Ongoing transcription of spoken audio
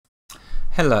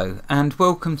Hello and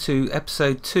welcome to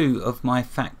episode 2 of my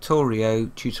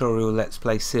Factorio tutorial Let's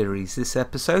Play series. This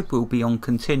episode will be on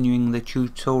continuing the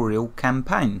tutorial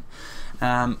campaign,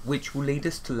 which will lead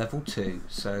us to level 2.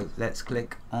 So let's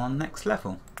click on next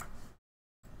level.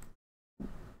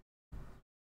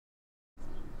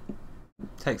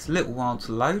 Takes a little while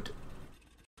to load.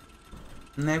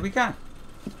 And there we go.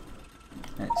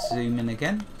 Let's zoom in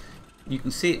again. You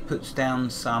can see it puts down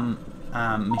some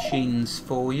machines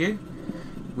for you,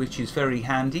 which is very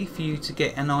handy for you to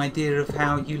get an idea of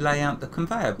how you lay out the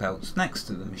conveyor belts next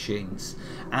to the machines,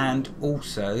 and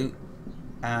also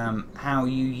how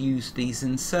you use these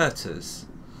inserters.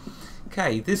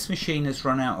 Okay, this machine has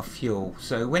run out of fuel,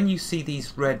 so when you see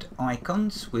these red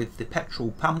icons with the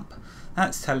petrol pump,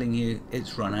 that's telling you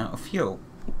it's run out of fuel.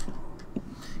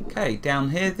 Okay,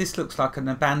 down here this looks like an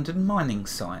abandoned mining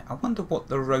site. I wonder what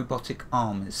the robotic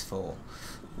arm is for.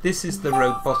 This is the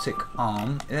robotic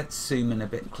arm. Let's zoom in a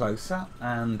bit closer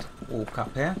and walk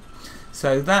up here.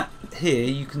 So that here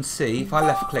you can see, if I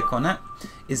left click on it,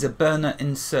 is a burner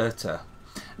inserter,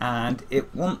 and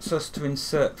it wants us to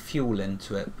insert fuel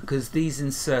into it because these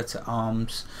inserter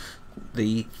arms,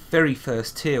 the very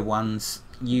first tier ones,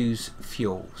 use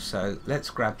fuel. So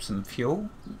let's grab some fuel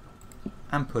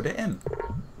and put it in.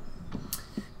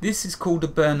 This is called a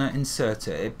burner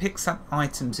inserter. It picks up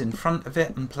items in front of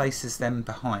it and places them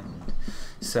behind.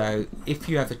 So if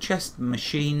you have a chest,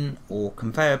 machine or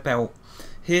conveyor belt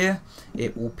here,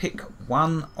 it will pick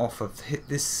one off of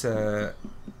this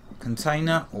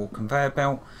container or conveyor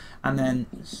belt and then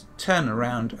turn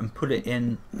around and put it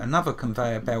in another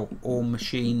conveyor belt or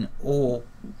machine or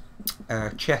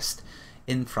chest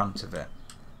in front of it.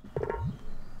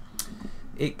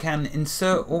 It can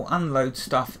insert or unload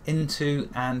stuff into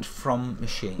and from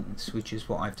machines, which is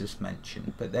what I've just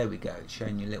mentioned. But there we go, it's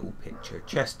showing you a little picture.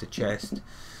 Chest to chest,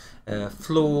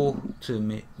 floor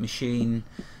to machine,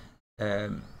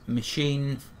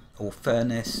 machine or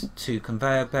furnace to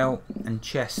conveyor belt, and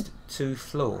chest to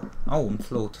floor. Oh, and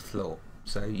floor to floor.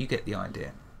 So you get the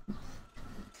idea.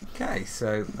 Okay,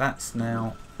 so that's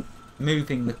now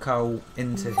moving the coal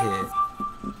into here.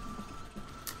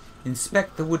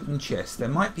 Inspect the wooden chest. There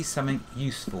might be something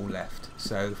useful left.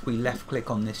 So if we left click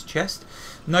on this chest,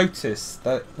 notice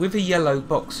that with a yellow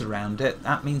box around it,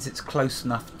 that means it's close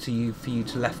enough to you for you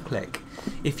to left click.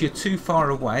 If you're too far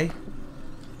away,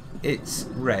 it's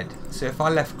red. So if I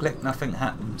left click, nothing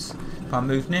happens. If I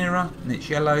move nearer and it's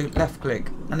yellow, left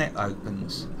click and it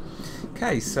opens.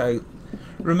 Okay, so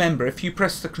remember, if you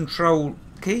press the control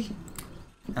key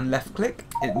and left click,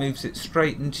 it moves it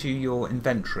straight into your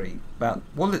inventory, but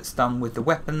what it's done with the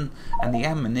weapon and the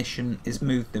ammunition is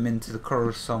moved them into the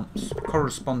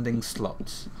corresponding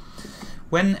slots.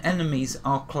 When enemies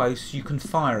are close, you can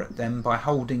fire at them by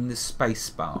holding the space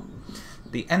bar.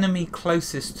 The enemy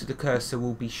closest to the cursor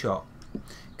will be shot.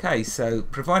 Okay, so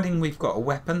providing we've got a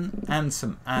weapon and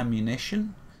some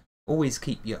ammunition, always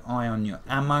keep your eye on your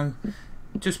ammo.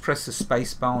 Just press the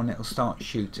space bar and it'll start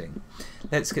shooting.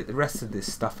 Let's get the rest of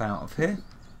this stuff out of here.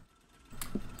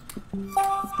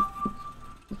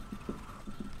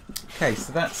 Okay,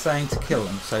 so that's saying to kill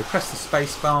them. So press the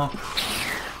space bar.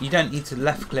 You don't need to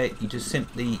left click, you just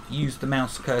simply use the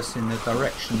mouse cursor in the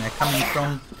direction they're coming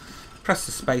from. Press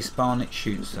the space bar and it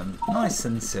shoots them. Nice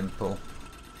and simple.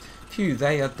 Phew,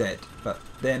 they are dead, but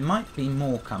there might be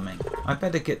more coming. I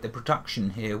better get the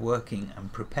production here working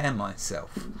and prepare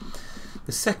myself.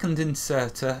 The second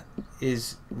inserter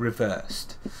is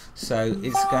reversed, so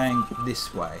it's going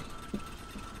this way.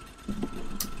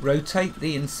 Rotate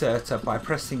the inserter by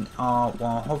pressing R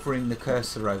while hovering the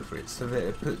cursor over it so that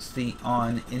it puts the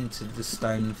iron into the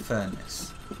stone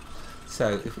furnace.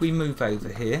 So if we move over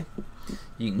here,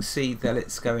 you can see that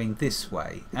it's going this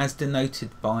way, as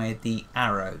denoted by the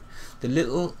arrow. The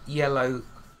little yellow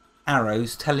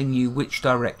arrows telling you which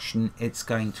direction it's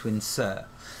going to insert.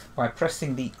 By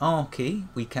pressing the R key,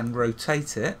 we can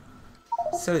rotate it,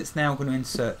 so it's now going to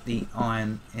insert the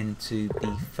iron into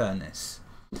the furnace.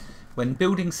 When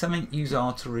building something, use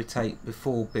R to rotate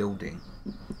before building.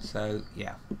 So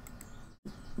yeah.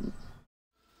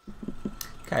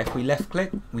 Okay, if we left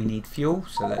click, we need fuel,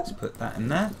 so let's put that in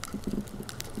there.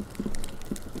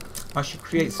 I should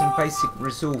create some basic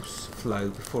resource flow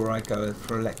before I go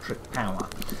for electric power.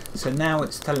 So now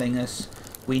it's telling us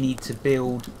we need to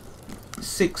build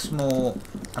 6 more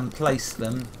and place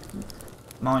them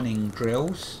mining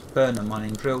drills, burner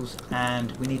mining drills,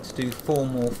 and we need to do 4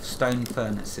 more stone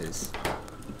furnaces.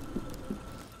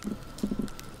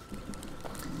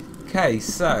 Okay,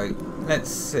 so let's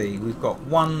see, we've got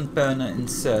 1 burner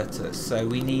inserter, so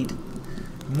we need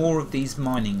more of these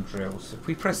mining drills. If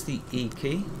we press the E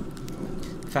key,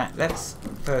 fact, let's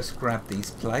first grab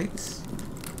these plates.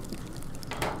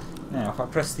 Now if I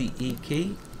press the E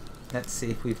key, let's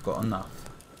see if we've got enough.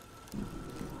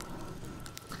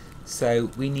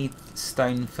 So we need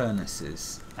stone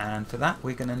furnaces, and for that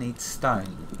we're going to need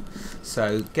stone.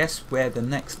 So guess where the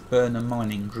next burner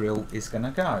mining drill is going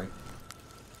to go?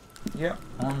 Yep,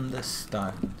 on the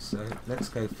stone. So let's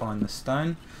go find the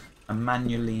stone and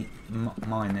manually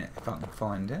mine it if I can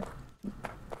find it.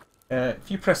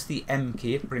 If you press the M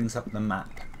key, it brings up the map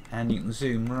and you can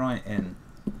zoom right in.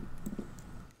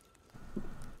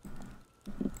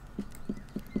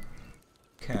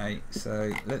 Okay,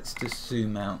 so let's just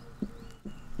zoom out.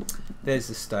 There's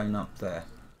the stone up there.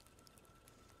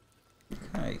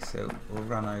 Okay, so we'll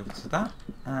run over to that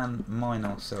and mine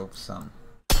ourselves some.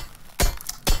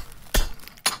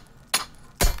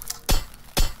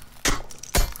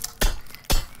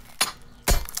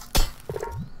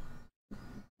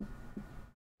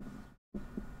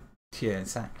 Yeah,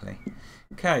 exactly.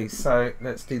 Okay, so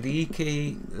let's do the E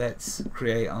key. Let's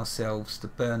create ourselves the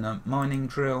burner mining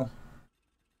drill.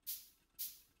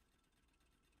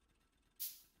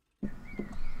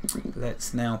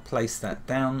 Let's now place that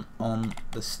down on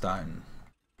the stone.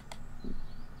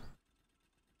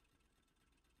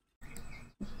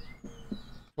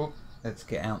 Oh, let's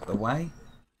get out the way.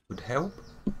 Would help.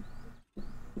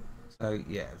 So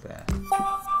yeah, there.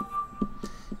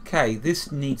 Okay,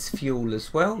 this needs fuel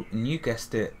as well, and you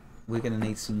guessed it, we're going to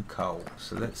need some coal.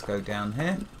 So let's go down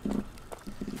here.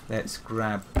 Let's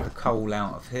grab the coal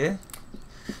out of here.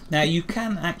 Now you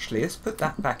can actually, let's put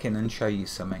that back in and show you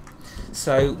something.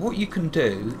 So what you can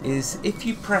do is if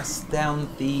you press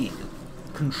down the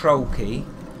control key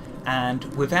and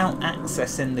without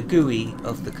accessing the GUI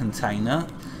of the container,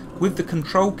 with the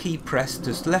control key pressed,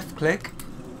 just left click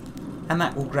and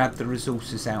that will grab the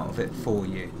resources out of it for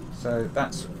you. So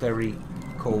that's very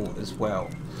cool as well.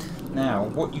 Now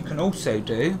what you can also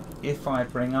do, if I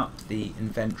bring up the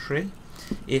inventory,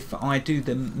 if I do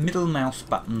the middle mouse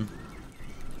button,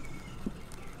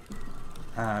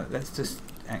 let's just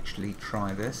actually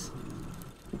try this.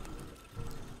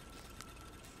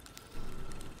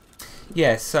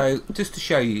 Yeah, so just to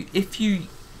show you, if you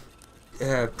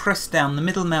press down the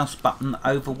middle mouse button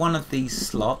over one of these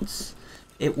slots,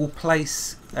 it will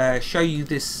place, show you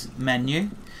this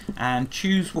menu and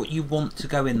choose what you want to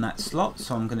go in that slot.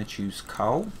 So I'm going to choose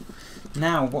coal.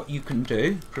 Now what you can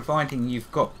do, providing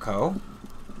you've got coal,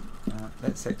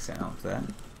 let's exit out there.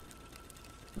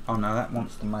 Oh no, that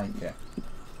wants to make it.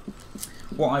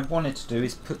 What I wanted to do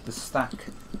is put the stack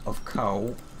of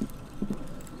coal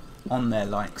on there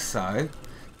like so.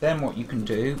 Then what you can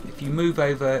do, if you move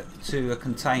over to a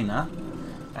container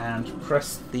and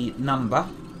press the number,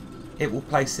 it will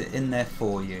place it in there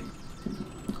for you,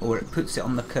 or it puts it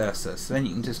on the cursor. So then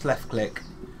you can just left click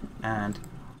and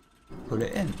put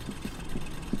it in.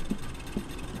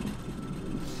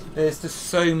 There's just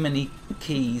so many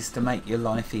keys to make your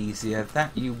life easier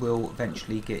that you will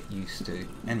eventually get used to.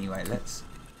 Anyway, let's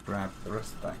grab the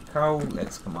rest of that coal.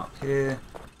 Let's come up here.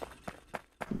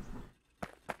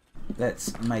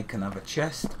 Let's make another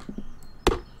chest.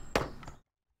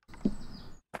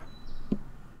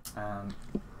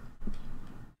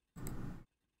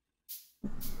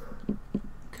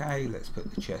 Okay, let's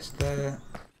put the chest there.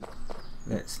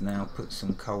 Let's now put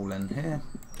some coal in here.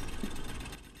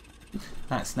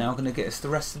 That's now going to get us the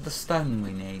rest of the stone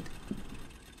we need.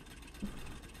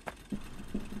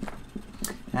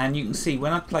 And you can see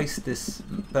when I placed this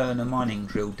burner mining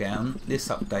drill down, this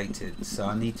updated, so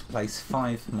I need to place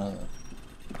 5 more.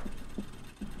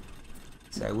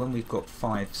 So when we've got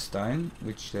 5 stone,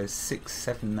 which there's 6,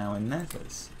 7 now in there,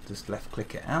 let's just left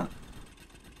click it out.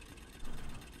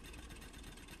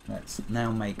 Let's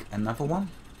now make another one.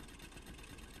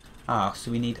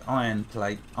 So we need iron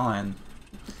plate, iron.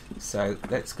 So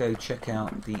let's go check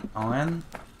out the iron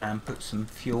and put some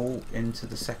fuel into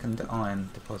the second iron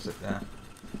deposit there.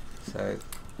 So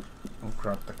we'll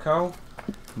grab the coal,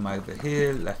 come over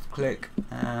here, left click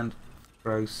and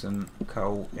throw some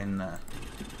coal in there.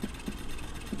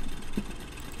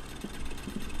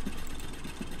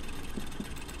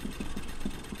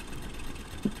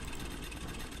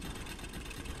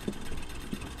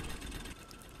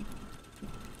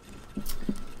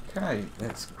 Okay,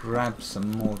 let's grab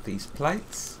some more of these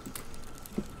plates.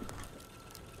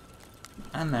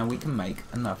 And now we can make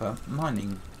another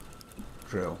mining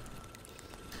drill.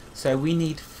 So we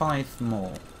need 5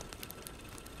 more.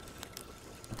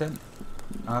 I've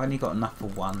only got enough for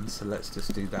 1, so let's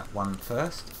just do that one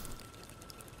first.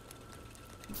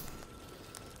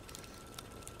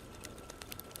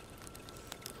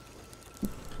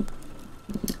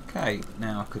 Okay,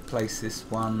 now I could place this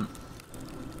one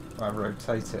if I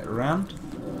rotate it around,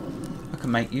 I can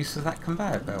make use of that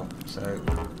conveyor belt. So,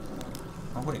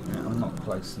 oh wait a minute, I'm not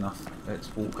close enough.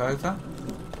 Let's walk over.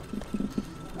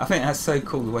 I think that's so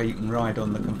cool the way you can ride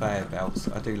on the conveyor belts.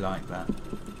 I do like that.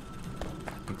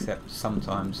 Except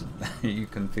sometimes you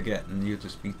can forget and you'll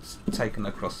just be taken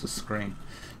across the screen.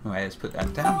 Anyway, let's put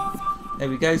that down. There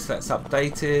we go, so that's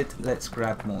updated. Let's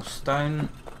grab more stone.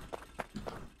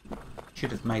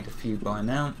 Should have made a few by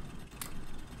now.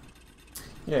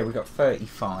 Yeah, we got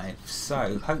 35,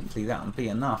 so hopefully that'll be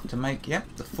enough to make, yep,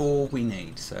 the 4 we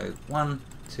need. So 1,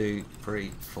 2,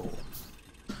 3, 4.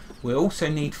 We'll also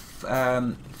need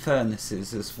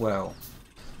furnaces as well.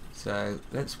 So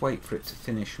let's wait for it to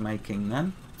finish making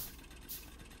them.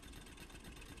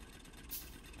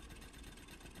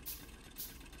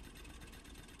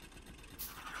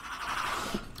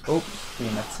 Oh,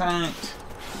 being attacked.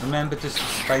 Remember, just a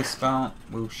spacebar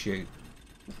will shoot.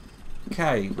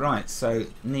 Okay, right, so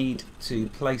need to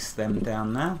place them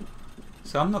down now.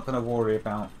 So I'm not going to worry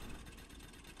about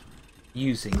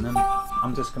using them.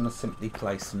 I'm just going to simply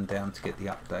place them down to get the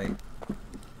update.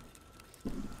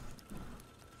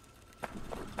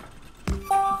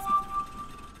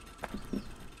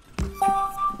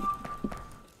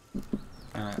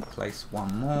 Place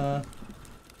one more.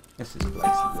 Let's just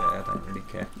place it there, I don't really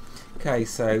care. Okay,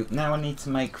 so now I need to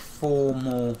make 4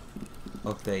 more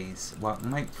of these. Well, I'll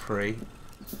make 3.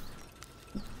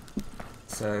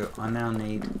 So I now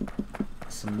need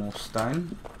some more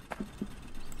stone.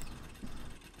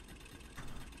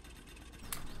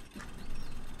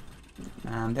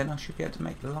 And then I should be able to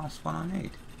make the last one I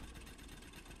need.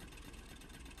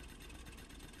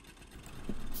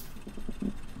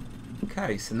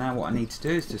 Okay, so now what I need to do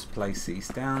is just place these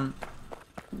down.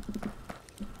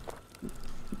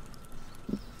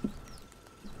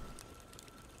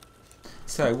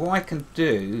 So what I can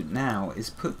do now is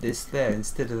put this there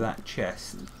instead of that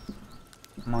chest.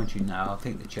 Mind you, no, I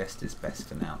think the chest is best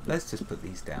for now. Let's just put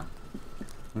these down.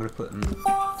 I'm going to put them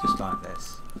just like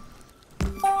this.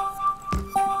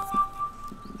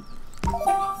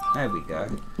 There we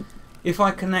go. If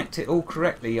I connect it all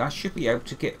correctly, I should be able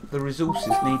to get the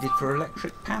resources needed for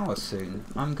electric power soon.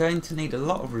 I'm going to need a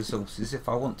lot of resources if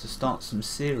I want to start some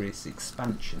serious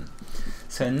expansion.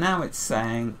 So now it's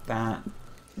saying that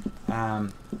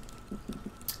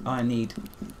I need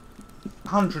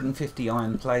 150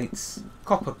 iron plates,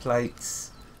 copper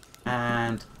plates,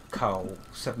 and coal,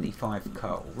 75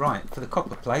 coal. Right, for the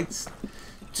copper plates,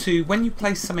 when you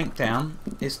place something down,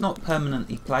 it's not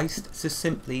permanently placed, so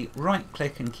simply right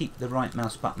click and keep the right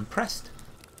mouse button pressed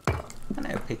and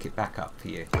it'll pick it back up for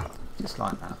you, just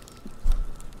like that.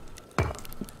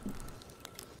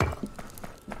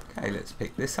 Okay, let's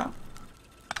pick this up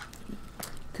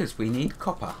because we need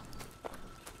copper.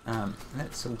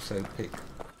 Let's also pick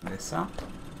this up.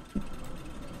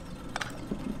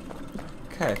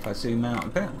 Okay, if I zoom out a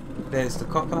bit, there's the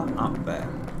copper up there.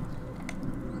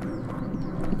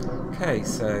 Okay,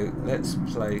 so let's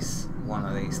place one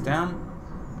of these down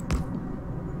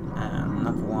and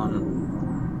another one.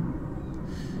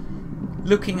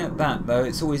 Looking at that though,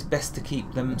 it's always best to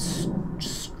keep them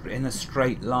in a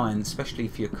straight line, especially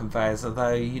for your conveyors,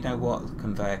 although you know what, the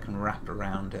conveyor can wrap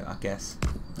around it, I guess.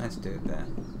 Let's do it there.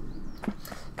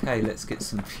 Okay, let's get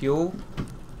some fuel.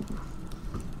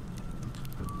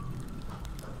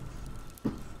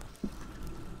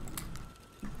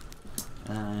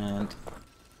 And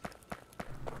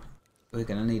we're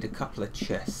going to need a couple of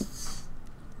chests.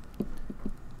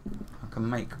 I can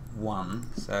make one,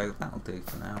 so that'll do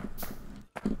for now.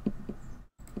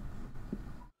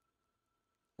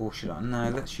 Or should I? No,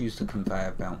 let's use the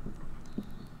conveyor belt.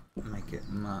 Make it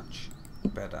much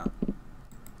better.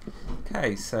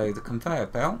 Okay, so the conveyor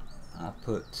belt, I'll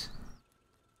put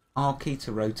R key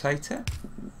to rotate it.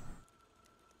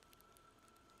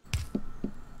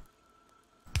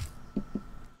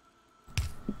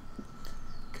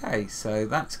 Okay, so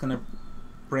that's going to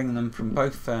bring them from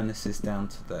both furnaces down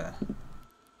to there.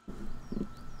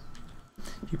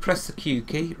 If you press the Q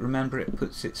key, remember it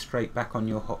puts it straight back on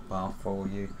your hotbar for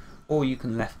you, or you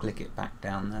can left click it back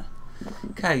down there.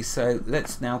 Okay, so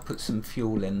let's now put some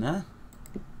fuel in there.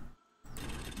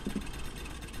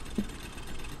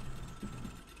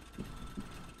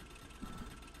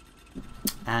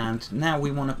 And now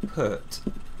we want to put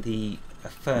a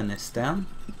furnace down,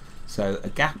 so a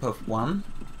gap of 1,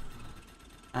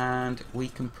 and we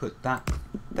can put that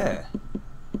there.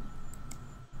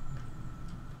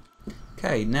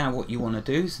 Okay, now what you want to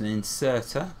do is an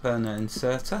inserter, burner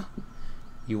inserter.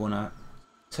 You want to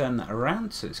turn that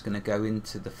around so it's going to go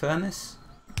into the furnace,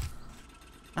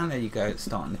 and there you go, it's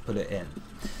starting to put it in.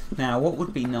 Now what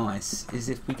would be nice is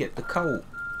if we get the coal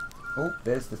Oh,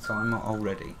 there's the timer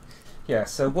already. Yeah,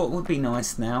 so what would be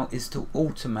nice now is to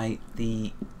automate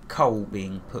the coal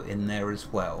being put in there as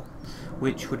well,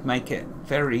 which would make it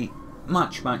very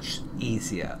much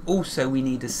easier. Also, we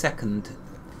need a second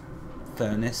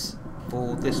furnace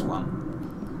for this one.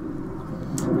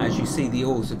 As you see, the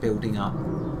ores are building up.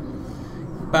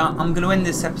 But I'm going to end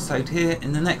this episode here.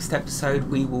 In the next episode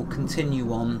we will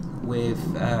continue on with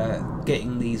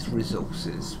getting these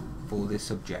resources for this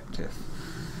objective.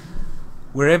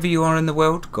 Wherever you are in the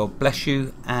world, God bless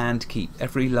you and keep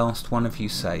every last one of you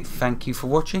safe. Thank you for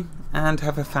watching and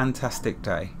have a fantastic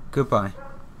day. Goodbye.